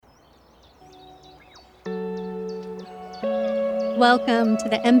Welcome to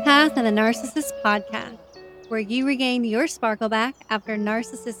the Empath and the Narcissist podcast, where you regain your sparkle back after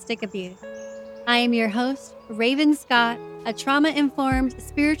narcissistic abuse. I am your host, Raven Scott, a trauma-informed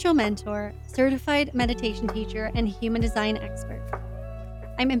spiritual mentor, certified meditation teacher, and human design expert.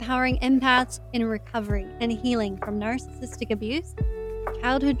 I'm empowering empaths in recovery and healing from narcissistic abuse,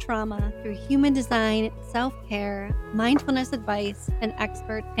 childhood trauma through human design, self-care, mindfulness advice, and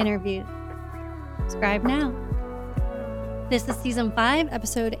expert interviews. Subscribe now. This is Season 5,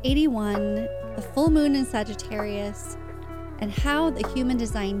 Episode 81, The Full Moon in Sagittarius, and how the human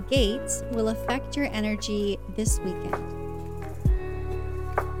design gates will affect your energy this weekend.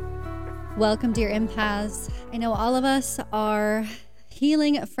 Welcome, dear empaths. I know all of us are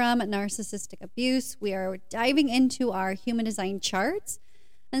healing from narcissistic abuse. We are diving into our human design charts.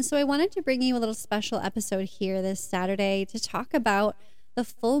 And so I wanted to bring you a little special episode here this Saturday to talk about the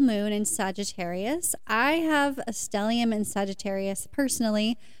full moon in Sagittarius. I have a stellium in Sagittarius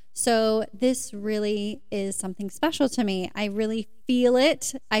personally, so this really is something special to me. I really feel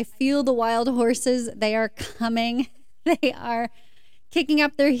it. I feel the wild horses. They are coming. They are kicking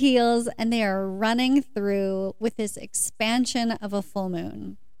up their heels and they are running through with this expansion of a full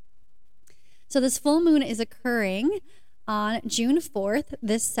moon. So this full moon is occurring on June 4th,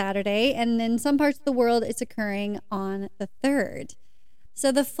 this Saturday, and in some parts of the world, it's occurring on the 3rd.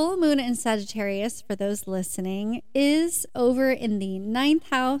 So the full moon in Sagittarius, for those listening, is over in the 9th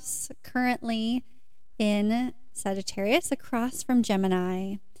house, currently in Sagittarius, across from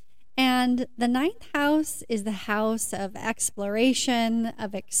Gemini. And the 9th house is the house of exploration,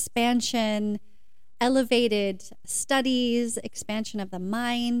 of expansion, elevated studies, expansion of the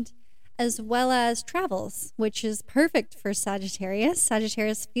mind, as well as travels, which is perfect for Sagittarius.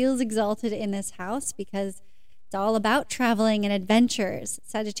 Sagittarius feels exalted in this house because it's all about traveling and adventures.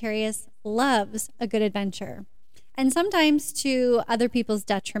 Sagittarius loves a good adventure. And sometimes to other people's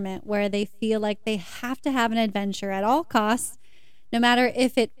detriment, where they feel like they have to have an adventure at all costs, no matter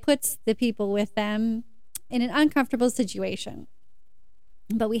if it puts the people with them in an uncomfortable situation.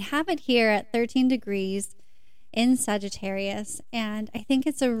 But we have it here at 13 degrees in Sagittarius, and I think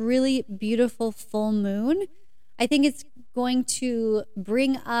it's a really beautiful full moon. I think it's going to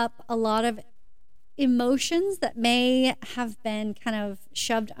bring up a lot of emotions that may have been kind of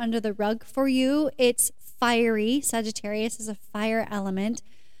shoved under the rug for you. It's fiery. Sagittarius is a fire element.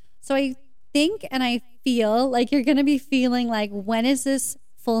 So I think and I feel like you're going to be feeling like, when is this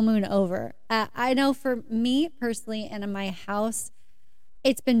full moon over? I know for me personally and in my house,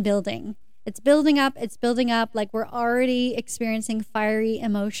 it's been building. It's building up. It's building up. Like, we're already experiencing fiery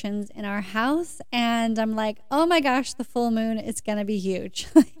emotions in our house. And I'm like, oh my gosh, the full moon is going to be huge.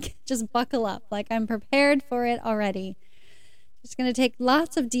 Like, just buckle up. Like, I'm prepared for it already. Just going to take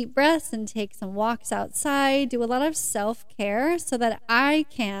lots of deep breaths and take some walks outside, do a lot of self-care so that I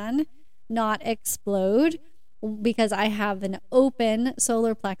can not explode because I have an open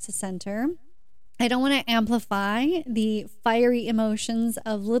solar plexus center. I don't want to amplify the fiery emotions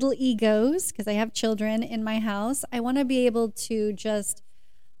of little egos because I have children in my house. I want to be able to just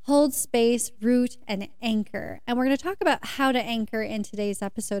hold space, root, and anchor. And we're going to talk about how to anchor in today's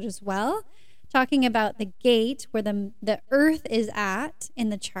episode as well, talking about the gate where the earth is at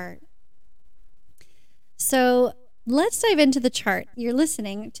in the chart. So let's dive into the chart. You're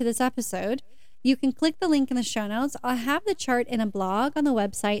listening to this episode. You can click the link in the show notes. I'll have the chart in a blog on the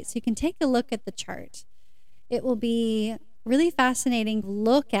website so you can take a look at the chart. It will be really fascinating to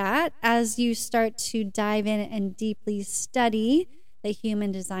look at as you start to dive in and deeply study the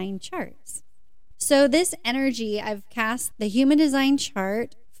human design charts. So this energy, I've cast the human design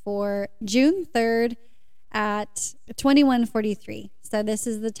chart for June 3rd at 21:43. So this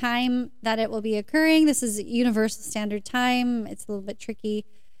is the time that it will be occurring. This is Universal Standard Time. It's a little bit tricky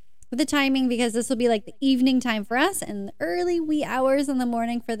with the timing because this will be like the evening time for us and the early wee hours in the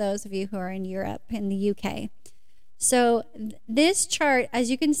morning for those of you who are in Europe, in the UK. So this chart, as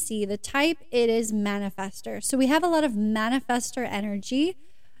you can see, the type, it is manifestor. So we have a lot of manifestor energy.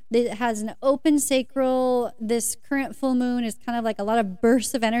 It has an open sacral. This current full moon is kind of like a lot of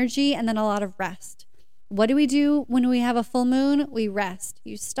bursts of energy and then a lot of rest. What do we do when we have a full moon? We rest.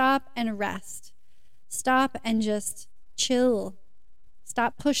 You stop and rest. Stop and just chill.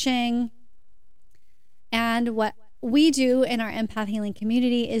 Stop pushing. And what we do in our empath healing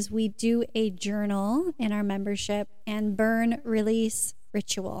community is we do a journal in our membership and burn release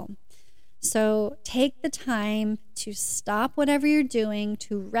ritual. So take the time to stop whatever you're doing,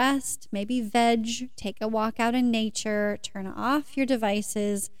 to rest, maybe veg, take a walk out in nature, turn off your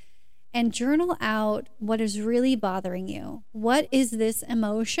devices, and journal out what is really bothering you. What is this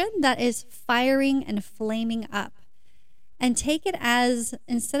emotion that is firing and flaming up? and take it as,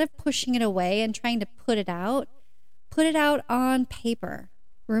 instead of pushing it away and trying to put it out on paper.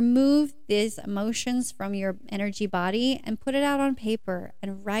 Remove these emotions from your energy body and put it out on paper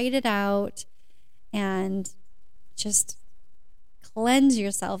and write it out and just cleanse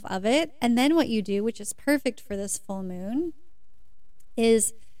yourself of it. And then what you do, which is perfect for this full moon,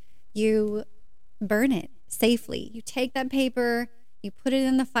 is you burn it safely. You take that paper, you put it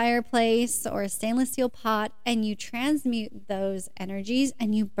in the fireplace or a stainless steel pot, and you transmute those energies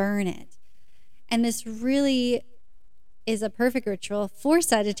and you burn it. And this really is a perfect ritual for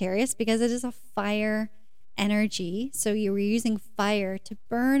Sagittarius because it is a fire energy. So you're using fire to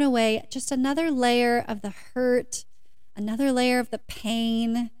burn away just another layer of the hurt, another layer of the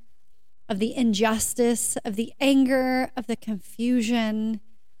pain, of the injustice, of the anger, of the confusion.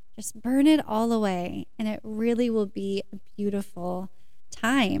 Just burn it all away, and it really will be a beautiful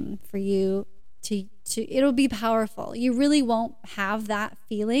time for you to it'll be powerful. You really won't have that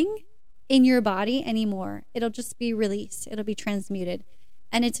feeling in your body anymore. It'll just be released. It'll be transmuted,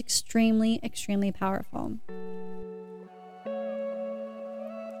 and it's extremely, extremely powerful.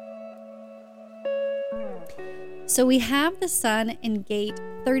 So we have the sun in gate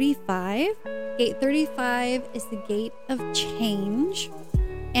 35. Gate 35 is the gate of change.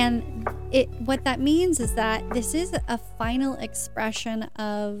 And what that means is that this is a final expression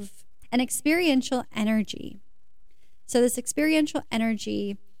of an experiential energy. So this experiential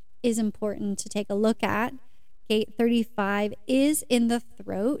energy is important to take a look at. Gate 35 is in the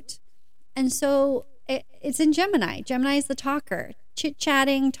throat. And so it's in Gemini. Gemini is the talker.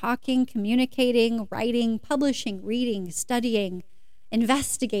 Chit-chatting, talking, communicating, writing, publishing, reading, studying,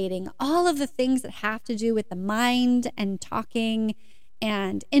 investigating, all of the things that have to do with the mind and talking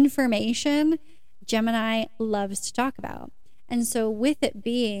and information, Gemini loves to talk about. And so with it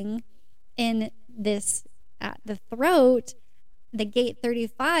being in this, at the throat, the gate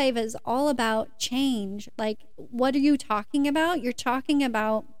 35 is all about change. Like, what are you talking about? You're talking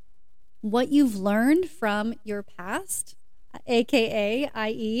about what you've learned from your past, aka,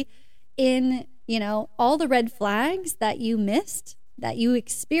 i.e., in, all the red flags that you missed, that you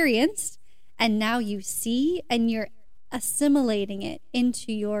experienced, and now you see, and you're assimilating it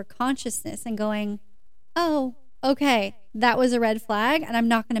into your consciousness and going, oh, okay, that was a red flag and I'm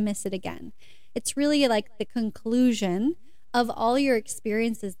not going to miss it again. It's really like the conclusion of all your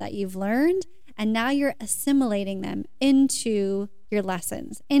experiences that you've learned, and now you're assimilating them into your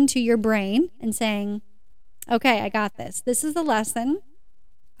lessons, into your brain, and saying, okay, I got this. This is the lesson.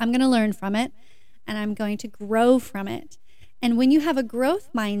 I'm going to learn from it, and I'm going to grow from it. And when you have a growth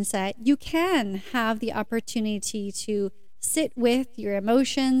mindset, you can have the opportunity to sit with your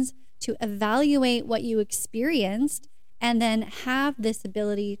emotions, to evaluate what you experienced, and then have this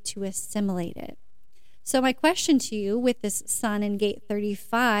ability to assimilate it. So my question to you with this sun in gate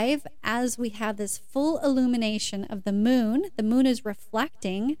 35, as we have this full illumination of the moon is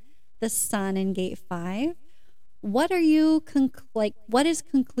reflecting the sun in gate 5. What are you, what is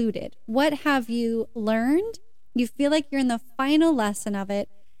concluded? What have you learned? You feel like you're in the final lesson of it.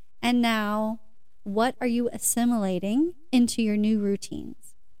 And now, what are you assimilating into your new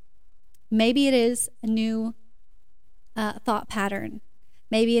routines? Maybe it is a new thought pattern.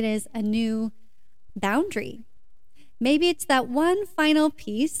 Maybe it is a new boundary. Maybe it's that one final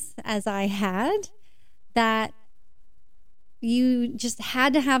piece, as I had, that you just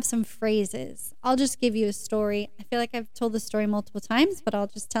had to have some phrases. I'll just give you a story. I feel like I've told the story multiple times, but I'll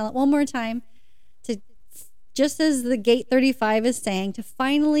just tell it one more time. Just as the gate 35 is saying, to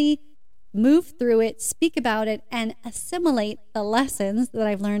finally move through it, speak about it, and assimilate the lessons that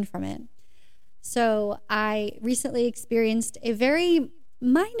I've learned from it. So I recently experienced a very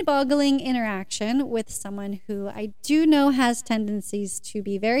mind-boggling interaction with someone who I do know has tendencies to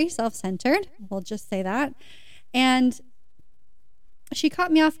be very self-centered. We'll just say that. And she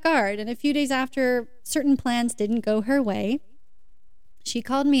caught me off guard. And a few days after certain plans didn't go her way, she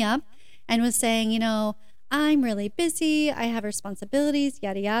called me up and was saying, I'm really busy. I have responsibilities,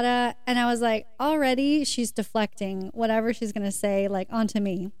 yada, yada. And I was like, already she's deflecting whatever she's going to say, onto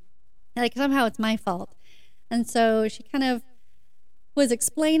me. Somehow it's my fault. And so she kind of was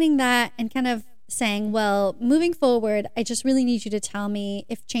explaining that and kind of saying, well, moving forward, I just really need you to tell me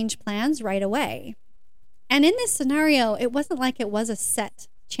if change plans right away. And in this scenario, it wasn't like it was a set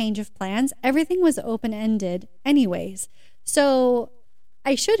change of plans. Everything was open-ended anyways. So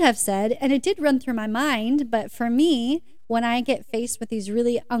I should have said, and it did run through my mind, but for me, when I get faced with these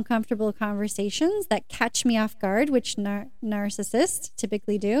really uncomfortable conversations that catch me off guard, which narcissists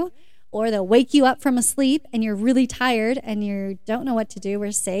typically do, or they'll wake you up from a sleep and you're really tired and you don't know what to do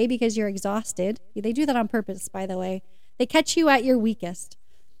or say because you're exhausted. They do that on purpose, by the way. They catch you at your weakest.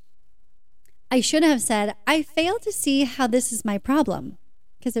 I should have said, I fail to see how this is my problem,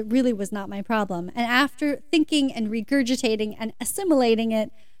 because it really was not my problem. And after thinking and regurgitating and assimilating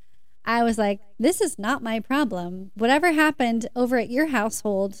it, I was like, this is not my problem. Whatever happened over at your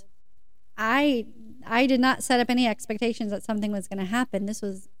household, I did not set up any expectations that something was going to happen. This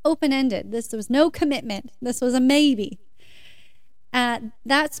was open-ended. This was no commitment. This was a maybe.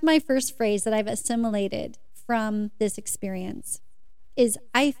 That's my first phrase that I've assimilated from this experience. Is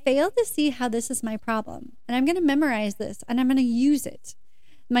I fail to see how this is my problem. And I'm going to memorize this and I'm going to use it.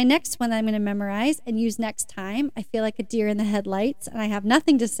 My next one I'm going to memorize and use next time. I feel like a deer in the headlights and I have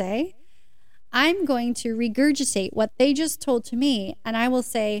nothing to say. I'm going to regurgitate what they just told to me. And I will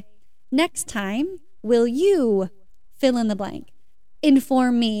say, next time, will you fill in the blank?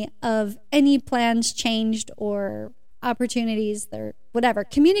 Inform me of any plans changed or opportunities or whatever.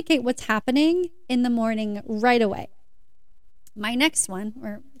 Communicate what's happening in the morning right away. My next one,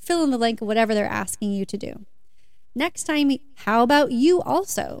 or fill in the blank of whatever they're asking you to do. Next time, how about you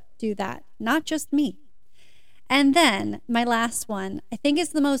also do that? Not just me. And then my last one, I think is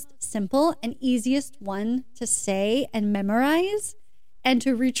the most simple and easiest one to say and memorize and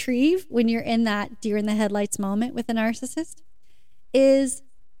to retrieve when you're in that deer in the headlights moment with a narcissist is,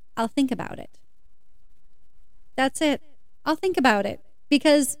 I'll think about it. That's it. I'll think about it.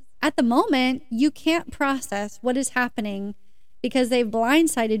 Because at the moment, you can't process what is happening because they've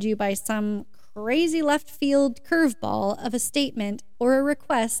blindsided you by some crazy left field curveball of a statement or a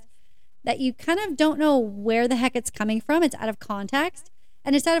request that you kind of don't know where the heck it's coming from. It's out of context.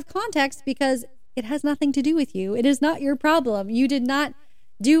 And it's out of context because it has nothing to do with you. It is not your problem. You did not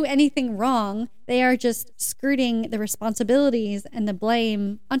do anything wrong. They are just skirting the responsibilities and the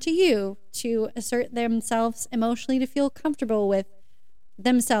blame onto you to assert themselves emotionally, to feel comfortable with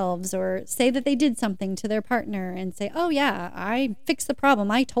themselves, or say that they did something to their partner and say, oh yeah, I fixed the problem.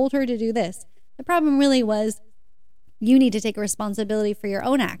 I told her to do this. The problem really was you need to take responsibility for your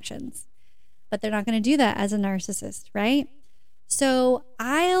own actions. But they're not going to do that as a narcissist, right? So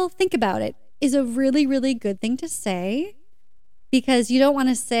I'll think about it is a really, really good thing to say, because you don't want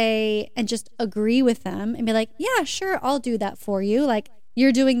to say and just agree with them and be like, yeah, sure, I'll do that for you. Like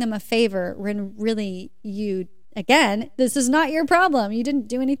you're doing them a favor when really again, this is not your problem. You didn't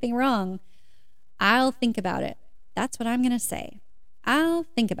do anything wrong. I'll think about it. That's what I'm going to say. I'll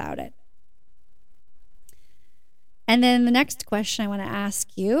think about it. And then the next question I want to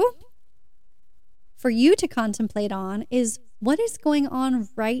ask you, for you to contemplate on, is what is going on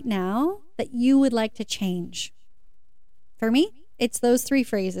right now that you would like to change? For me, it's those three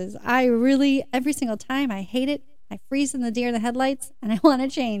phrases. I really, every single time, I hate it. I freeze in the deer in the headlights and I want to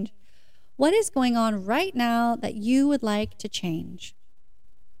change. What is going on right now that you would like to change?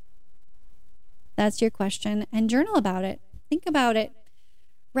 That's your question, and journal about it. Think about it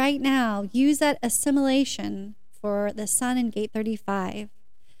right now. Use that assimilation for the sun in gate 35.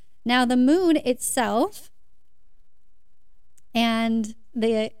 Now, the moon itself and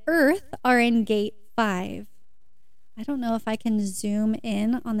the earth are in gate 5. I don't know if I can zoom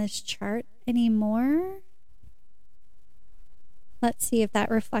in on this chart anymore. Let's see if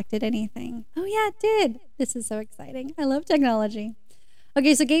that reflected anything. Oh yeah, it did. This is so exciting. I love technology.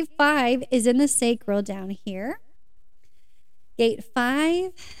 Okay, so gate 5 is in the sacral down here. Gate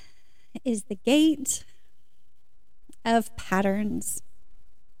 5 is the gate of patterns.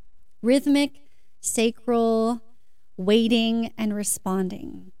 Rhythmic, sacral, waiting, and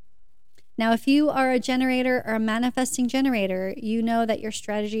responding. Now, if you are a generator or a manifesting generator, you know that your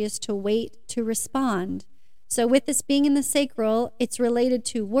strategy is to wait to respond. So with this being in the sacral, it's related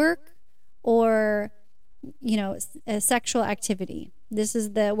to work or, a sexual activity. This is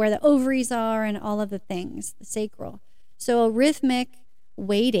where the ovaries are and all of the things, the sacral. So a rhythmic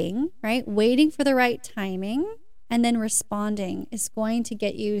waiting, right? Waiting for the right timing and then responding is going to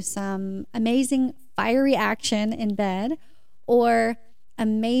get you some amazing fiery action in bed or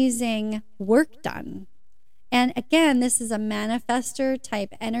amazing work done. And again, this is a manifester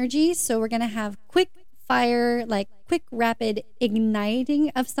type energy. So we're going to have quick fire, like quick, rapid igniting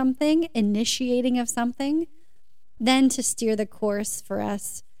of something, initiating of something, then to steer the course for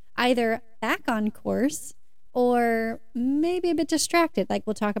us either back on course or maybe a bit distracted, like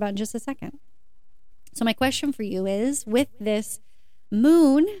we'll talk about in just a second. So my question for you is, with this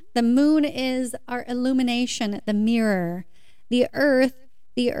moon, the moon is our illumination, the mirror. The earth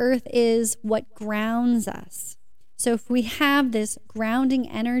is what grounds us. So if we have this grounding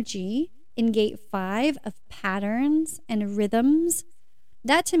energy in gate 5 of patterns and rhythms,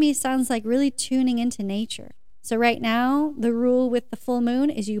 that to me sounds like really tuning into nature. So right now, the rule with the full moon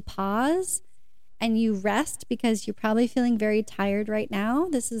is you pause and you rest because you're probably feeling very tired right now.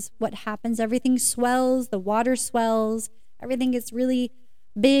 This is what happens. Everything swells, the water swells, everything gets really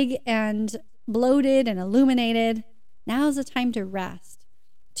big and bloated and illuminated. Now is the time to rest.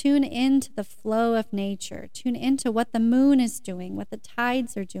 Tune into the flow of nature. Tune into what the moon is doing, what the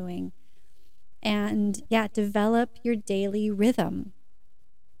tides are doing. And develop your daily rhythm.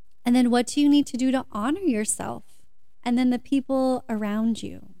 And then what do you need to do to honor yourself and then the people around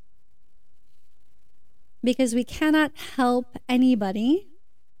you? Because we cannot help anybody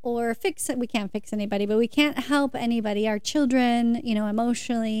or we can't fix anybody, but we can't help anybody, our children,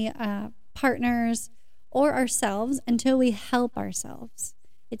 emotionally, partners, or ourselves until we help ourselves.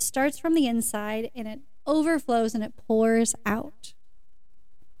 It starts from the inside and it overflows and it pours out.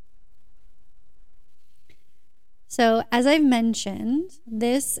 So as I've mentioned,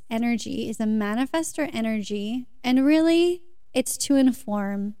 this energy is a manifestor energy, and really it's to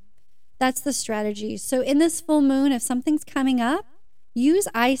inform. That's the strategy. So in this full moon, if something's coming up, use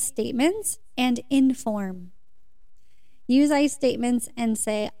I statements and inform. Use I statements and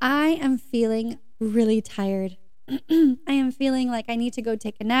say, I am feeling really tired. I am feeling like I need to go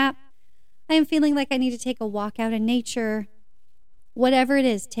take a nap. I am feeling like I need to take a walk out in nature. Whatever it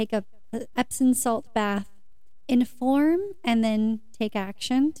is, take a Epsom salt bath. Inform and then take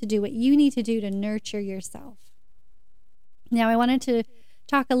action to do what you need to do to nurture yourself. Now, I wanted to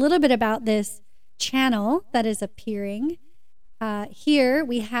talk a little bit about this channel that is appearing. Here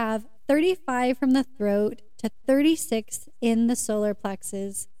we have 35 from the throat to 36 in the solar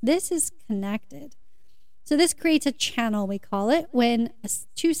plexus. This is connected. So this creates a channel, we call it, when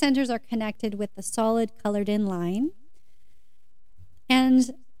two centers are connected with the solid colored in line.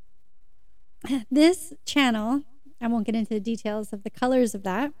 And this channel, I won't get into the details of the colors of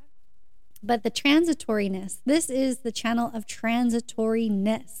that, but the transitoriness, this is the channel of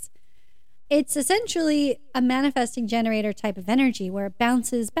transitoriness. It's essentially a manifesting generator type of energy where it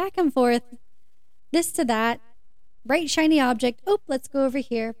bounces back and forth, this to that, bright, shiny object, oop, let's go over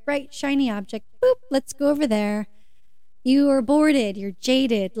here, bright, shiny object, boop, let's go over there. You are boreded, you're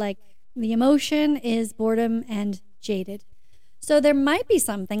jaded, like the emotion is boredom and jaded. So there might be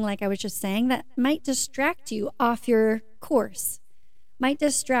something, like I was just saying, that might distract you off your course, might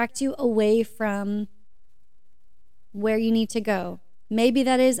distract you away from where you need to go. Maybe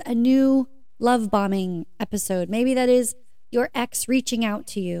that is a new love bombing episode. Maybe that is your ex reaching out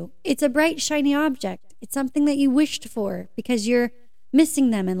to you. It's a bright, shiny object. It's something that you wished for because you're missing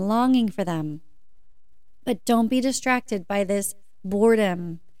them and longing for them. But don't be distracted by this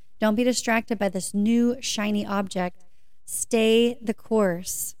boredom. Don't be distracted by this new, shiny object. Stay the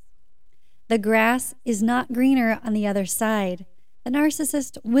course. The grass is not greener on the other side. The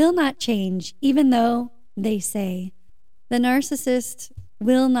narcissist will not change, even though they say. The narcissist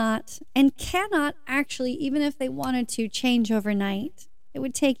will not and cannot actually, even if they wanted to, change overnight. It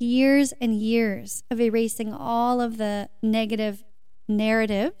would take years and years of erasing all of the negative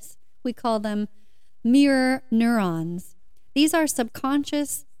narratives. We call them mirror neurons. These are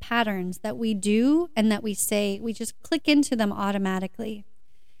subconscious patterns that we do and that we say. We just click into them automatically.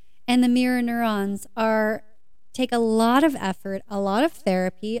 And the mirror neurons take a lot of effort, a lot of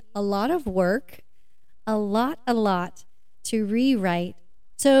therapy, a lot of work, a lot to rewrite.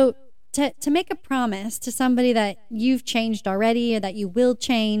 So to make a promise to somebody that you've changed already or that you will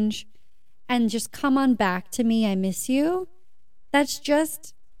change and just come on back to me, I miss you, that's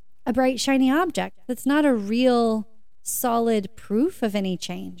just a bright, shiny object. That's not a real solid proof of any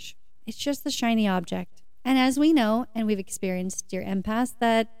change. It's just the shiny object. And as we know, and we've experienced, dear empaths,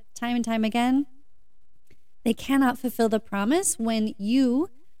 that time and time again, they cannot fulfill the promise when you,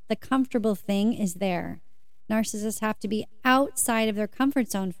 the comfortable thing, is there. Narcissists have to be outside of their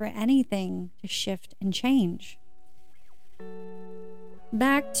comfort zone for anything to shift and change.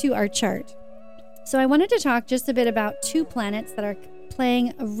 Back to our chart. So I wanted to talk just a bit about two planets that are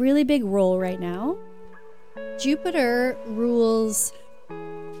playing a really big role right now. Jupiter rules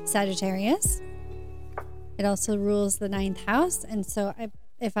Sagittarius. It also rules the 9th house. And so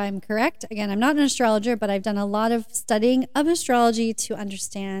if I'm correct, again, I'm not an astrologer, but I've done a lot of studying of astrology to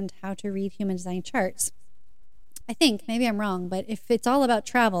understand how to read human design charts. I think, maybe I'm wrong, but if it's all about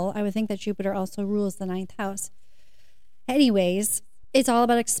travel, I would think that Jupiter also rules the 9th house. Anyways, it's all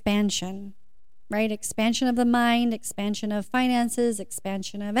about expansion, right? Expansion of the mind, expansion of finances,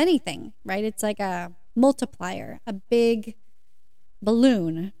 expansion of anything, right? It's like a multiplier, a big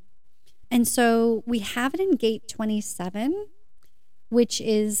balloon. And so we have it in gate 27, which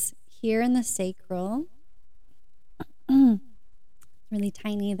is here in the sacral. Really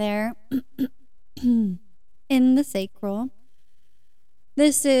tiny there. In the sacral.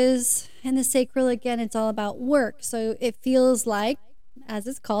 This is, in the sacral again, it's all about work. So it feels like, as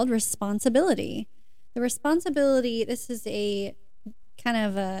it's called, responsibility. The responsibility, this is a kind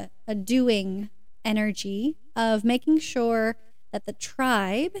of a doing energy of making sure that the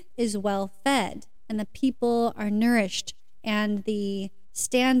tribe is well fed and the people are nourished and the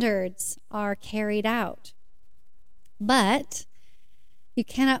standards are carried out. But you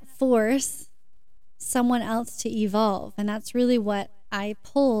cannot force someone else to evolve. And that's really what I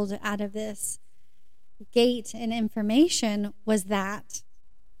pulled out of this gate and information was that,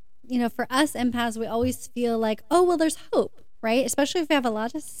 for us empaths, we always feel like, oh, well, there's hope, right? Especially if we have a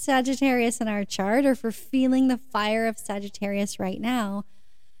lot of Sagittarius in our chart, or if we're feeling the fire of Sagittarius right now.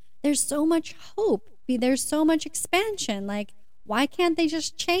 There's so much hope. There's so much expansion. Like, why can't they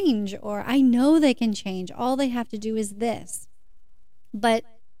just change? Or I know they can change. All they have to do is this. But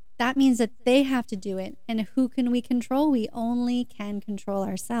that means that they have to do it. And who can we control? We only can control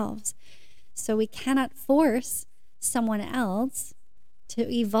ourselves. So we cannot force someone else to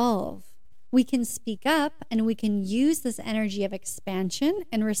evolve. We can speak up and we can use this energy of expansion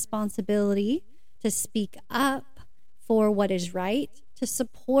and responsibility to speak up for what is right, to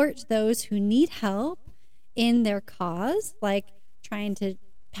support those who need help in their cause, like trying to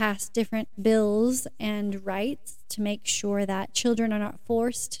pass different bills and rights to make sure that children are not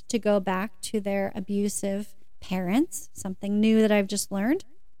forced to go back to their abusive parents. Something new that I've just learned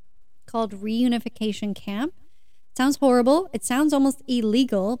called reunification camp. It sounds horrible. It sounds almost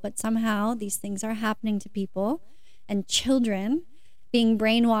illegal, but somehow these things are happening to people and children being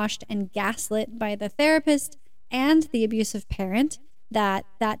brainwashed and gaslit by the therapist and the abusive parent that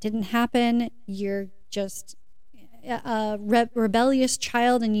didn't happen. You're just a rebellious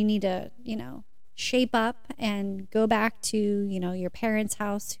child and you need to, shape up and go back to, your parents'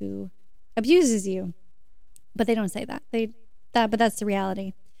 house who abuses you. But they don't say that. But that's the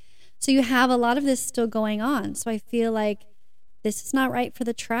reality. So you have a lot of this still going on. So I feel like this is not right for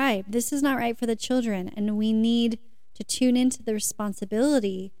the tribe. This is not right for the children. And we need to tune into the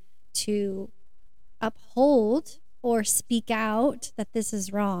responsibility to uphold or speak out that this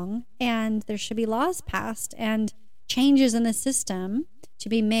is wrong. And there should be laws passed and changes in the system to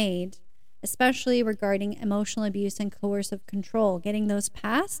be made, especially regarding emotional abuse and coercive control, getting those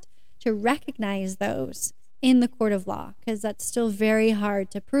passed to recognize those in the court of law, because that's still very hard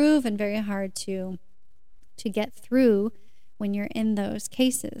to prove and very hard to get through when you're in those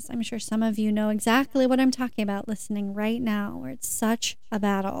cases. I'm sure some of you know exactly what I'm talking about listening right now, where it's such a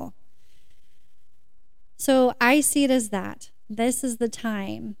battle. So I see it as that. This is the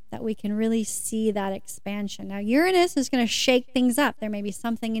time that we can really see that expansion. Now, Uranus is going to shake things up. There may be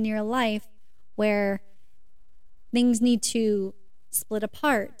something in your life where things need to split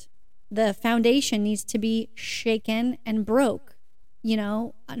apart. The foundation needs to be shaken and broke.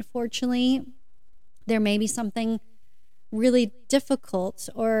 Unfortunately, there may be something really difficult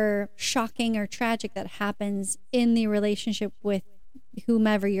or shocking or tragic that happens in the relationship with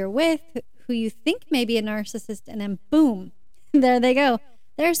whomever you're with, who you think may be a narcissist, and then boom, there they go.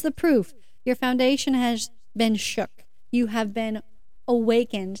 There's the proof. Your foundation has been shook. You have been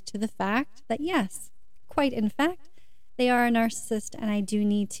awakened to the fact that, yes, quite in fact, they are a narcissist and I do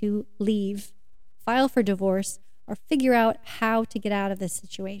need to leave, file for divorce, or figure out how to get out of this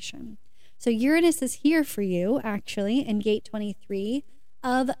situation. So Uranus is here for you, actually, in gate 23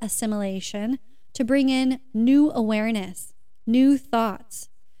 of assimilation, to bring in new awareness, new thoughts,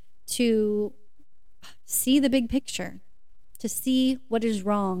 to see the big picture, to see what is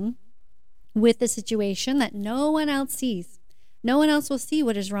wrong with the situation that no one else sees. No one else will see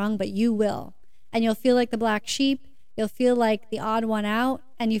what is wrong, but you will. And you'll feel like the black sheep. You'll feel like the odd one out,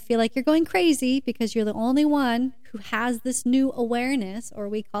 and you feel like you're going crazy because you're the only one who has this new awareness, or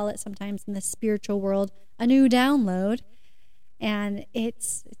we call it sometimes in the spiritual world, a new download. And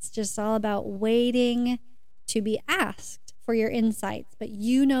it's just all about waiting to be asked for your insights. But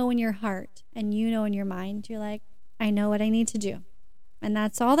you know in your heart and you know in your mind, you're like, I know what I need to do. And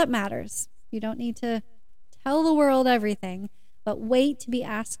that's all that matters. You don't need to tell the world everything, but wait to be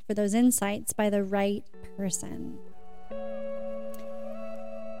asked for those insights by the right person.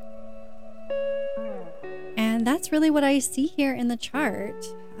 And that's really what I see here in the chart.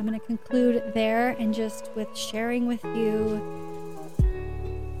 I'm going to conclude there and just with sharing with you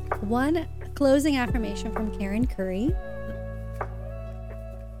one closing affirmation from Karen Curry.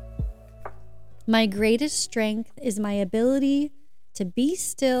 My greatest strength is my ability to be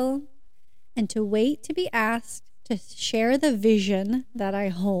still and to wait to be asked to share the vision that I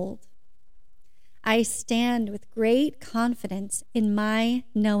hold. I stand with great confidence in my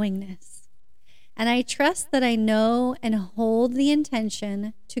knowingness, And I trust that I know and hold the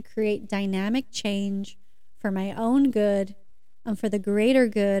intention to create dynamic change for my own good and for the greater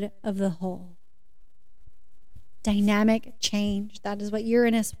good of the whole. Dynamic change. That is what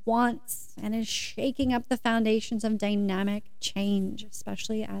Uranus wants and is shaking up the foundations of dynamic change,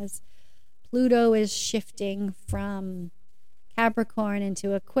 especially as Pluto is shifting from Capricorn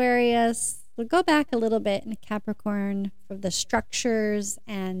into Aquarius. We'll go back a little bit in Capricorn for the structures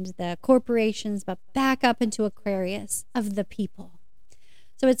and the corporations, but back up into Aquarius of the people.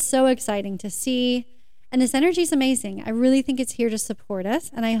 So it's so exciting to see. And this energy is amazing. I really think it's here to support us.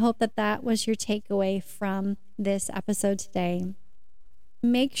 And I hope that that was your takeaway from this episode today.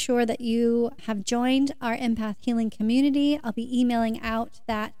 Make sure that you have joined our Empath Healing community. I'll be emailing out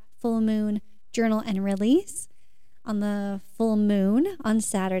that full moon journal and release on the full moon on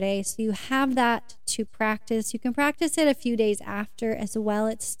Saturday. So you have that to practice. You can practice it a few days after as well.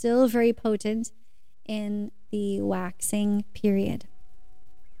 It's still very potent in the waxing period.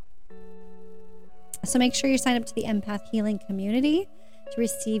 So make sure you sign up to the Empath Healing community to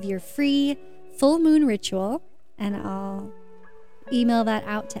receive your free full moon ritual, and I'll email that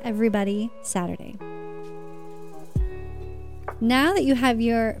out to everybody Saturday. Now that you have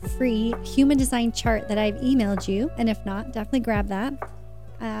your free human design chart that I've emailed you, and if not, definitely grab that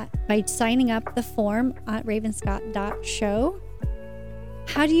by signing up the form at ravenscott.show.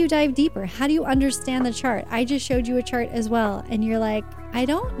 How do you dive deeper? How do you understand the chart? I just showed you a chart as well, and you're like, I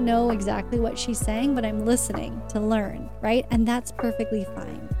don't know exactly what she's saying, but I'm listening to learn, right? And that's perfectly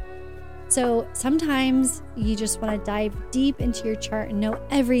fine. So sometimes you just want to dive deep into your chart and know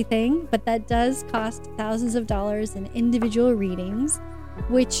everything, but that does cost thousands of dollars in individual readings,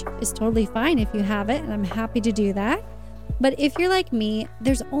 which is totally fine if you have it, and I'm happy to do that. But if you're like me,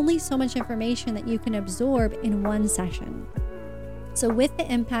 there's only so much information that you can absorb in one session. So with the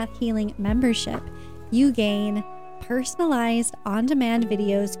Empath Healing membership, you gain personalized on-demand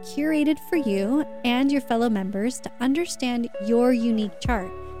videos curated for you and your fellow members to understand your unique chart.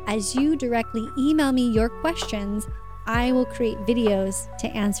 As you directly email me your questions, I will create videos to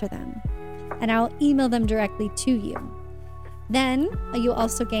answer them, and I'll email them directly to you. Then you'll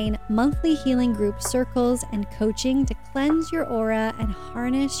also gain monthly healing group circles and coaching to cleanse your aura and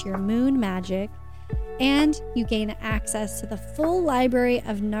harness your moon magic. And you gain access to the full library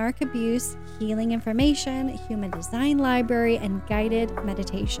of narc abuse healing information, human design library, and guided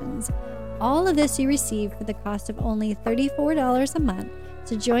meditations. All of this you receive for the cost of only $34 a month.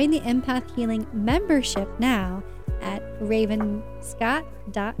 So join the Empath Healing membership now at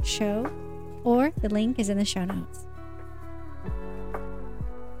ravenscott.show, or the link is in the show notes.